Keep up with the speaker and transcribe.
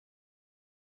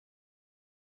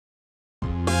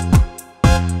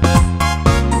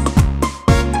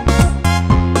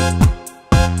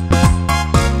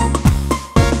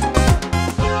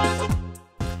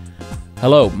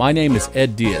Hello, my name is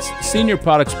Ed Diaz, Senior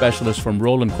Product Specialist from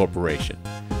Roland Corporation.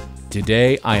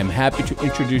 Today, I am happy to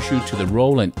introduce you to the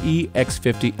Roland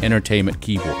E-X50 Entertainment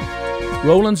Keyboard.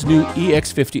 Roland's new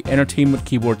E-X50 Entertainment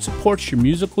Keyboard supports your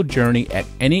musical journey at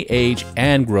any age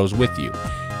and grows with you.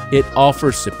 It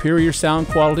offers superior sound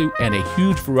quality and a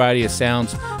huge variety of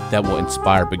sounds that will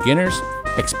inspire beginners,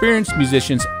 experienced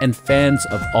musicians, and fans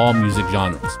of all music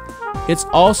genres. It's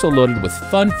also loaded with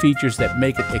fun features that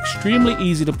make it extremely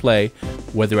easy to play,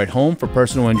 whether at home for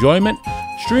personal enjoyment,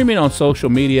 streaming on social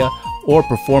media, or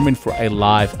performing for a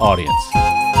live audience.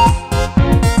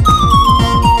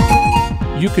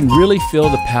 You can really feel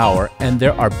the power, and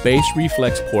there are bass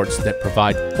reflex ports that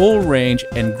provide full range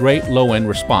and great low-end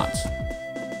response.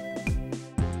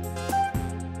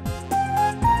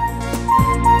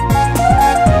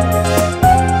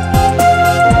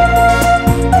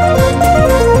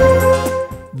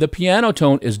 The piano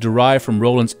tone is derived from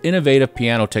Roland's innovative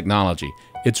piano technology.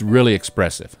 It's really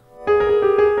expressive.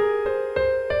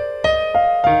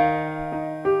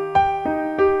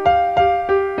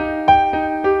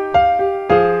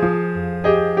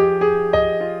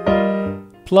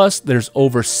 Plus, there's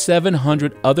over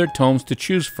 700 other tones to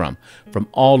choose from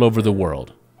all over the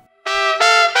world.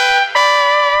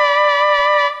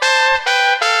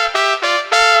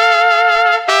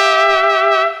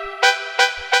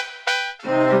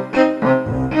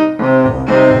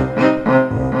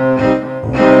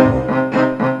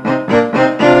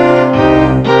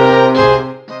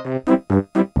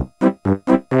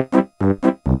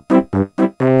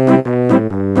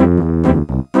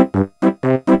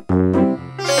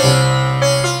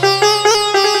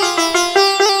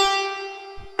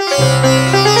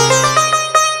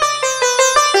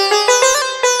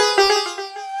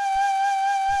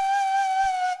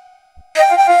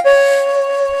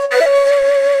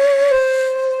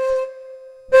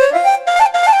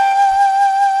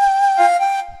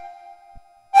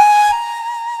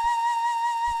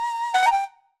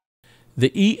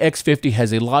 The E-X50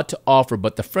 has a lot to offer,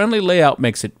 but the friendly layout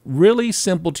makes it really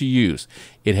simple to use.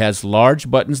 It has large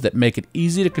buttons that make it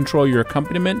easy to control your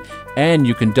accompaniment, and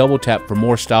you can double tap for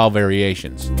more style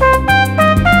variations.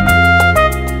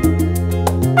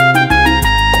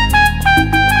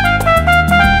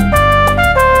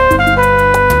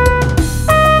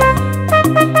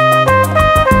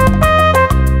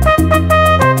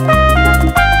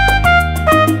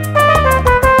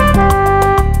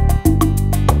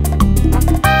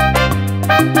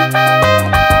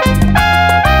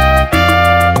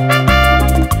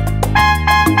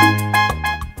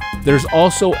 There's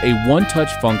also a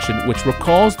one-touch function which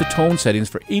recalls the tone settings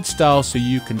for each style so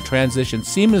you can transition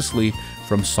seamlessly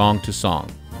from song to song.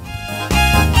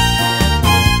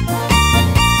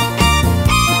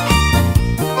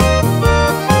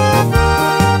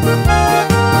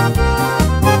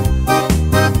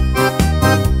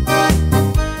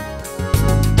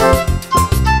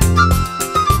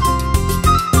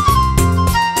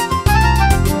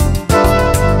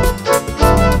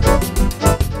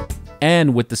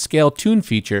 And with the Scale Tune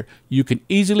feature, you can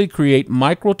easily create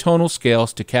microtonal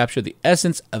scales to capture the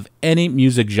essence of any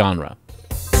music genre.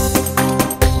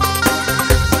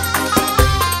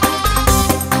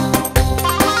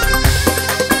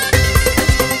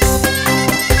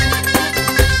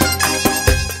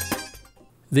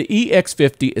 The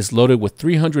E-X50 is loaded with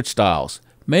 300 styles,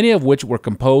 many of which were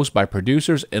composed by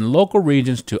producers in local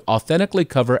regions to authentically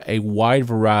cover a wide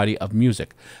variety of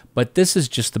music. But this is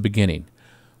just the beginning.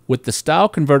 With the Style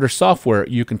Converter software,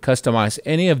 you can customize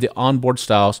any of the onboard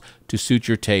styles to suit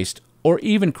your taste, or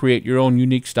even create your own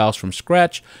unique styles from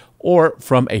scratch or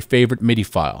from a favorite MIDI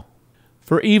file.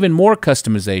 For even more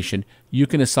customization, you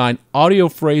can assign audio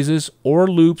phrases or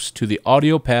loops to the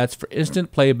audio pads for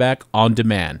instant playback on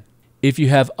demand. If you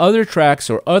have other tracks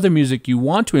or other music you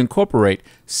want to incorporate,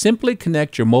 simply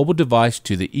connect your mobile device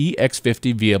to the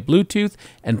E-X50 via Bluetooth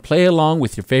and play along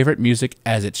with your favorite music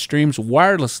as it streams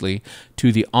wirelessly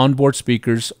to the onboard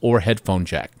speakers or headphone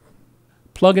jack.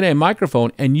 Plug in a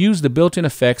microphone and use the built-in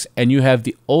effects, and you have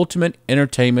the ultimate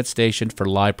entertainment station for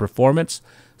live performance,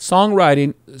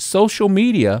 songwriting, social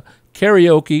media,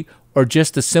 karaoke, or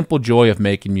just the simple joy of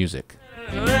making music.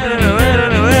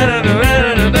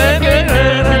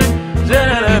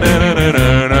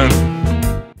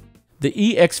 The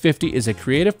E-X50 is a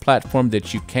creative platform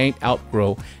that you can't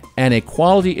outgrow and a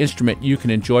quality instrument you can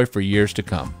enjoy for years to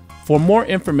come. For more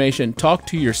information, talk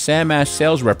to your Sam Ash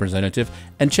sales representative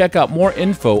and check out more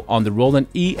info on the Roland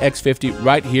E-X50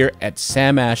 right here at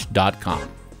samash.com.